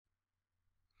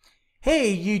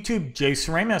Hey YouTube,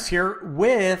 Jason Ramos here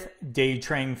with Day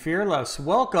Trading Fearless.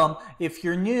 Welcome if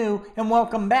you're new and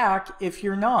welcome back if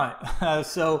you're not.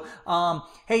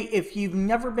 Hey, if you've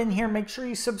never been here, make sure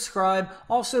you subscribe.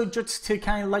 Also, just to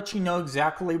kind of let you know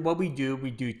exactly what we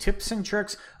do tips and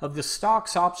tricks of the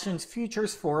stocks, options,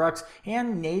 futures, forex,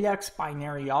 and Nadex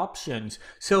binary options.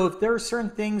 So if there are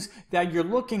certain things that you're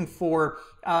looking for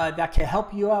that can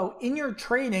help you out in your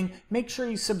trading, make sure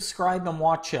you subscribe and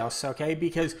watch us, okay?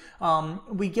 Because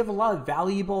we give a lot of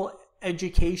valuable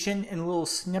education in little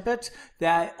snippets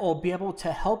that will be able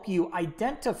to help you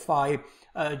identify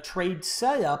trade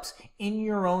setups in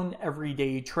your own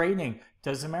everyday trading.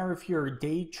 Doesn't matter if you're a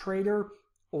day trader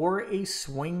or a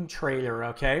swing trader,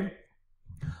 okay?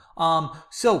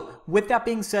 So with that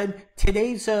being said,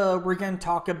 today's we're going to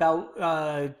talk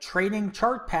about trading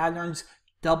chart patterns,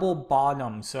 double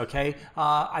bottoms, okay?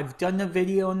 I've done a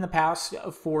video in the past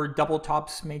for double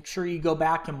tops. Make sure you go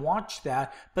back and watch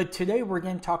that. But today we're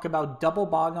going to talk about double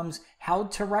bottoms, how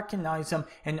to recognize them,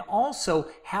 and also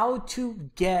how to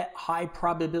get high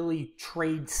probability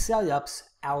trade setups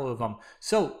out of them.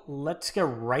 So let's get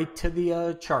right to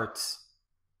the charts.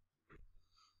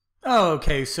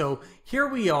 Okay, so here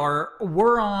we are.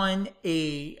 We're on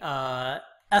a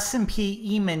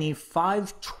S&P E-mini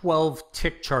 512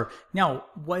 tick chart. Now,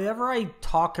 whatever I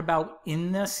talk about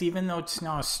in this, even though it's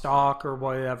not a stock or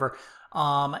whatever,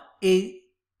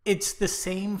 it's the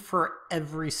same for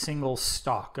every single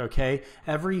stock, okay?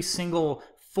 Every single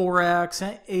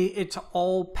forex, it's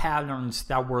all patterns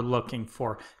that we're looking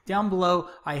for. Down below,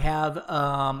 I have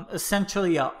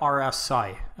essentially a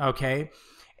RSI, okay?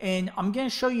 And I'm going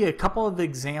to show you a couple of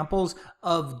examples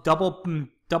of double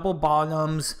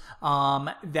bottoms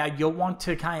that you'll want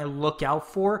to kind of look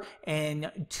out for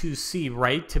and to see,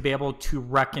 right? To be able to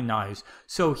recognize.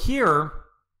 So here,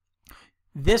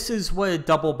 this is what a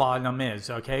double bottom is,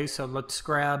 okay? So let's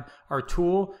grab our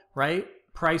tool, right?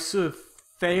 Price of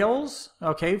fails,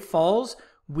 okay, falls.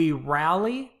 We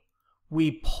rally,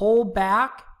 we pull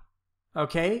back,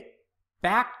 okay,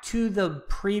 back to the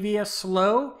previous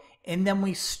low, and then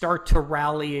we start to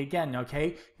rally again,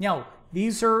 okay? Now,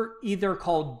 these are either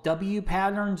called W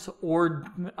patterns or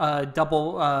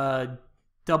double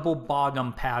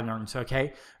bottom patterns,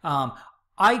 okay?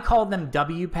 I call them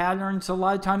W patterns a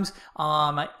lot of times,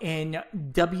 and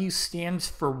W stands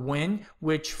for win,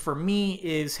 which for me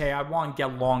is, hey, I want to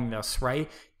get long this, right?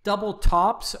 Double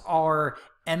tops are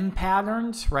M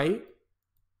patterns, right?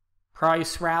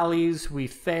 Price rallies, we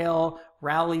fail,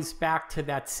 rallies back to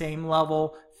that same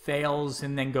level, fails,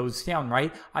 and then goes down,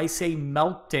 right? I say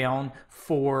meltdown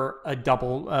for a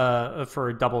double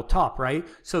top, right?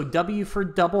 So W for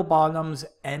double bottoms,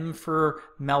 M for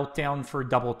meltdown for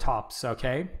double tops,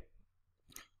 okay?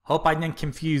 Hope I didn't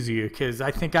confuse you, because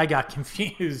I think I got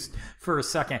confused for a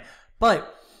second.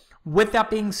 But with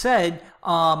that being said,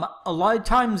 a lot of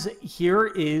times here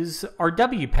is our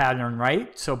W pattern,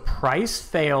 right? So price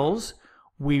fails,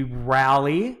 we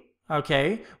rally.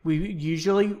 Okay, we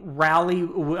usually rally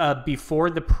before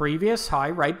the previous high,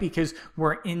 right? Because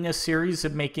we're in a series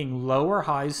of making lower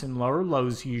highs and lower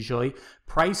lows usually.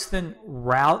 Price then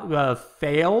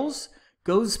fails,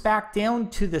 goes back down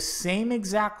to the same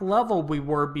exact level we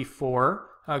were before,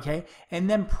 okay? And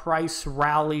then price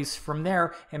rallies from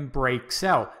there and breaks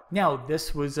out. Now,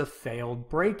 this was a failed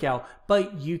breakout,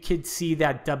 but you could see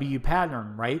that W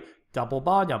pattern, right? Double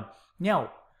bottom.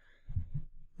 Now,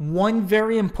 one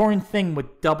very important thing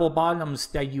with double bottoms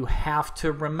that you have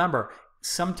to remember,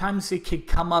 sometimes it could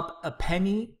come up a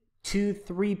penny,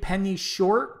 2-3 pennies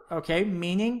short, okay?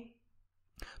 Meaning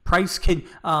price could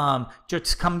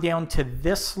just come down to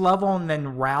this level and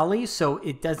then rally, so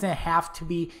it doesn't have to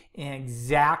be an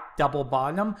exact double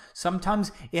bottom.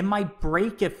 Sometimes it might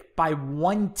break it by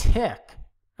one tick,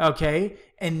 okay?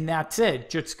 And that's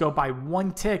it. Just go by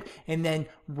one tick and then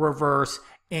reverse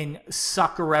and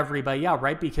sucker everybody out,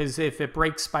 right? Because if it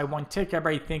breaks by one tick,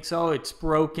 everybody thinks, oh, it's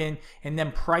broken, and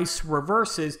then price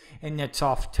reverses and it's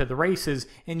off to the races.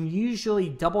 And usually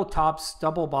double tops,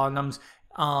 double bottoms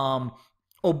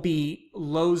will be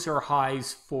lows or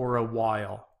highs for a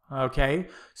while, okay?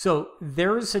 So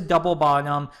there's a double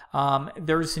bottom.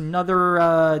 There's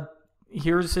another,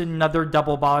 here's another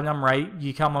double bottom, right?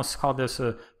 You can almost call this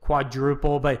a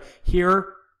quadruple, but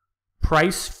here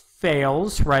price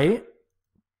fails, right?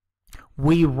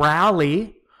 We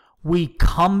rally, we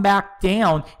come back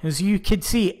down. As you can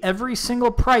see, every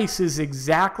single price is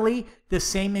exactly the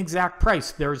same exact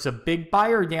price. There's a big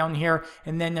buyer down here,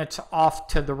 and then it's off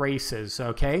to the races,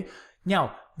 okay?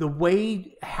 Now, the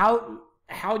way, how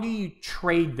do you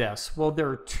trade this? Well, there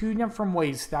are two different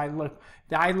ways that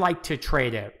I like to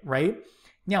trade it, right?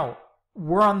 Now,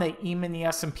 we're on the E-mini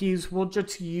S&Ps. We'll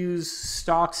just use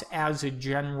stocks as a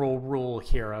general rule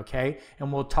here, okay?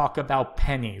 And we'll talk about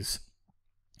pennies.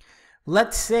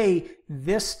 Let's say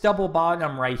this double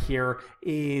bottom right here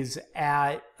is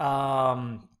at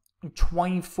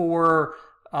 24,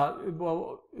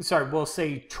 we'll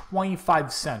say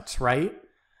 25 cents, right?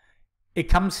 It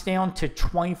comes down to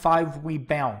 25, we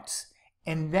bounce.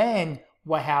 And then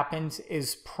what happens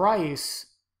is price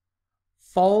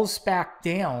falls back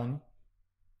down,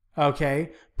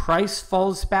 okay? Price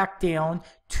falls back down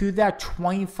to that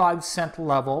 25 cent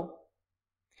level.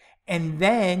 And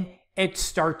then it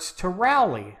starts to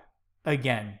rally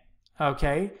again,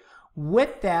 okay?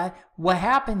 With that, what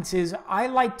happens is I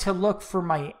like to look for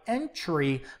my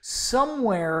entry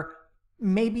somewhere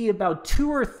maybe about 2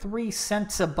 or 3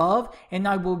 cents above, and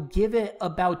I will give it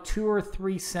about 2 or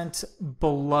 3 cents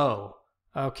below,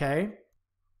 okay?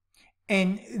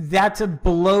 And that's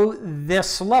below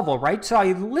this level, right? So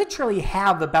I literally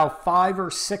have about 5 or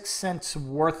 6 cents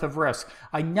worth of risk.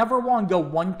 I never want to go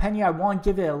 1 penny. I want to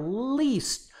give it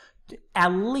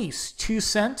at least 2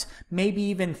 cents, maybe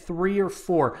even 3 or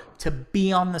 4 to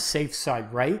be on the safe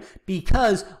side, right?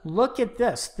 Because look at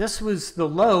this. This was the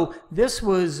low. This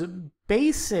was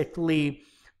basically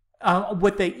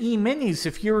with the E-minis,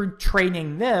 if you're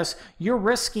trading this, you're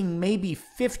risking maybe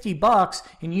 $50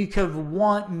 and you could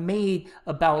have made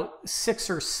about $600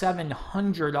 or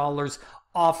 $700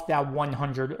 off that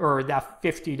 $100 or that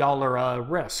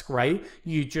 $50 risk, right?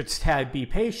 You just had to be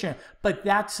patient, but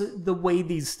that's the way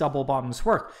these double bottoms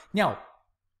work. Now,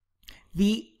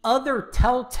 the other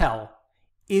telltale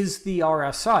is the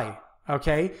RSI,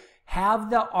 okay? Have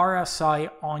the RSI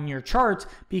on your charts,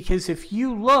 because if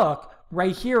you look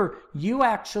right here, you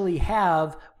actually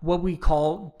have what we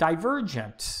call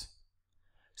divergence.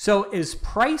 So as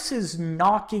price is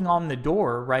knocking on the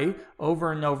door, right,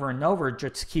 over and over and over,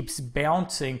 just keeps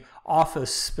bouncing off a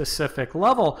specific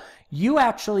level, you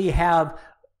actually have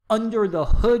under the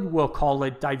hood, we'll call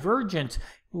it divergence,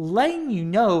 letting you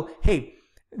know, hey,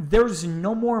 there's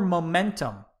no more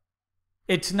momentum.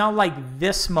 It's not like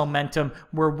this momentum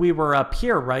where we were up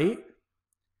here, right?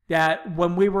 That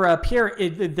when we were up here,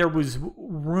 there was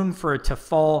room for it to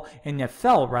fall and it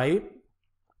fell, right?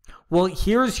 Well,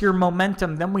 here's your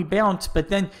momentum, then we bounce, but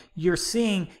then you're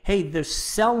seeing, hey, the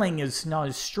selling is not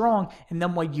as strong, and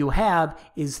then what you have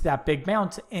is that big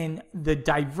bounce, and the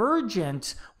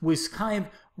divergence was kind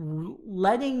of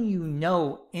letting you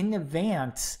know in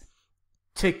advance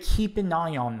to keep an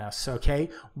eye on this, okay?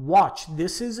 Watch,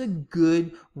 this is a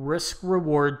good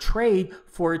risk-reward trade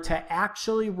for it to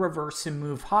actually reverse and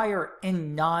move higher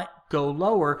and not go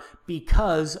lower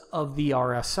because of the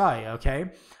RSI,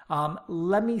 okay?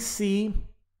 Let me see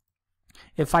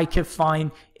if I could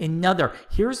find another.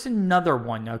 Here's another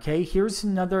one, okay? Here's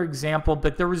another example,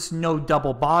 but there was no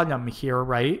double bottom here,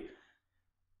 right?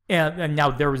 And now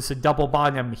there was a double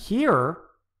bottom here,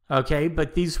 okay?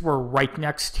 But these were right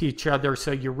next to each other,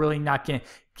 so you're really not going to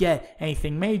get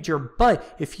anything major. But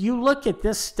if you look at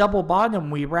this double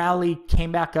bottom, we rallied,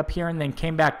 came back up here, and then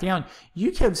came back down.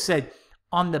 You could have said,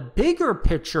 on the bigger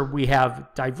picture, we have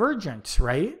divergence,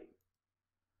 right?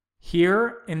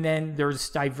 Here, and then there's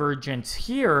divergence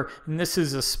here, and this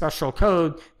is a special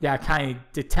code that kind of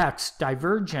detects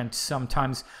divergence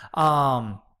sometimes.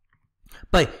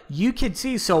 But you could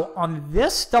see, so on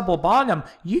this double bottom,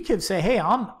 you could say, hey,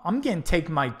 I'm going to take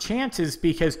my chances,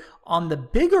 because on the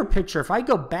bigger picture, if I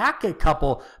go back a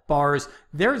couple bars,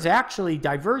 there's actually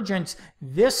divergence.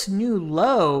 This new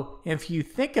low, if you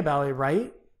think about it,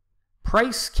 right?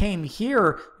 Price came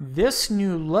here, this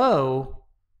new low,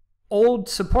 old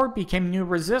support became new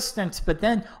resistance, but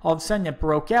then all of a sudden it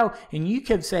broke out, and you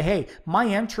could say, hey, my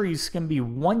entry is going to be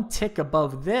 1 tick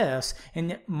above this,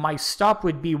 and my stop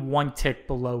would be 1 tick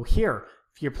below here.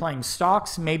 If you're playing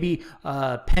stocks, maybe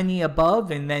a penny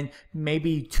above, and then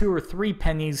maybe 2 or 3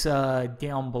 pennies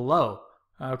down below,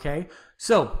 okay?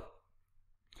 So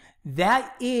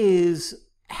that is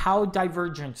how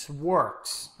divergence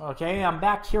works, okay? I'm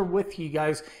back here with you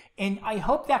guys, and I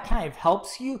hope that kind of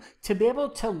helps you to be able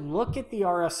to look at the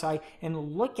RSI and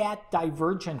look at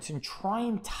divergence and try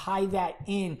and tie that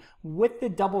in with the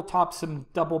double tops and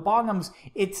double bottoms.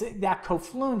 It's that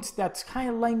confluence that's kind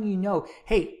of letting you know,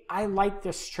 hey, I like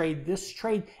this trade. This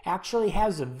trade actually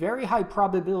has a very high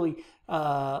probability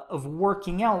of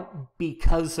working out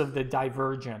because of the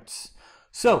divergence.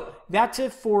 So that's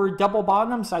it for double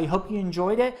bottoms. I hope you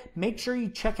enjoyed it. Make sure you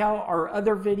check out our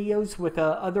other videos with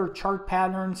other chart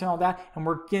patterns and all that.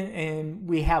 And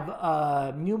we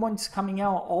have new ones coming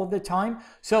out all the time.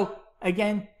 So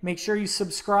Again, make sure you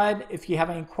subscribe. If you have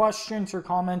any questions or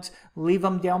comments, leave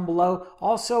them down below.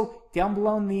 Also, down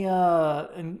below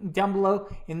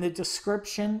in the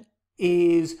description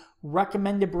is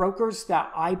recommended brokers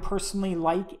that I personally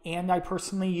like and I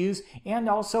personally use, and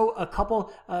also a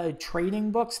couple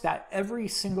trading books that every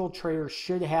single trader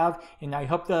should have. And I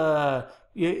hope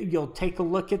you'll take a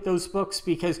look at those books,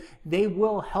 because they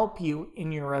will help you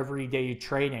in your everyday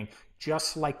trading,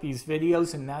 just like these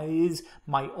videos, and that is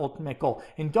my ultimate goal.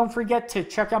 And don't forget to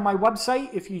check out my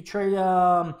website if you trade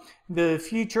the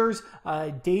futures,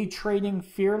 Day Trading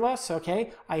Fearless.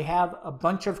 Okay, I have a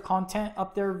bunch of content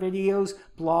up there, videos,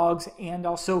 blogs, and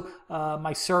also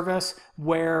my service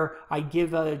where I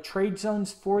give trade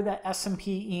zones for the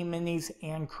S&P E-minis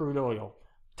and crude oil.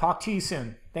 Talk to you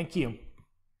soon. Thank you.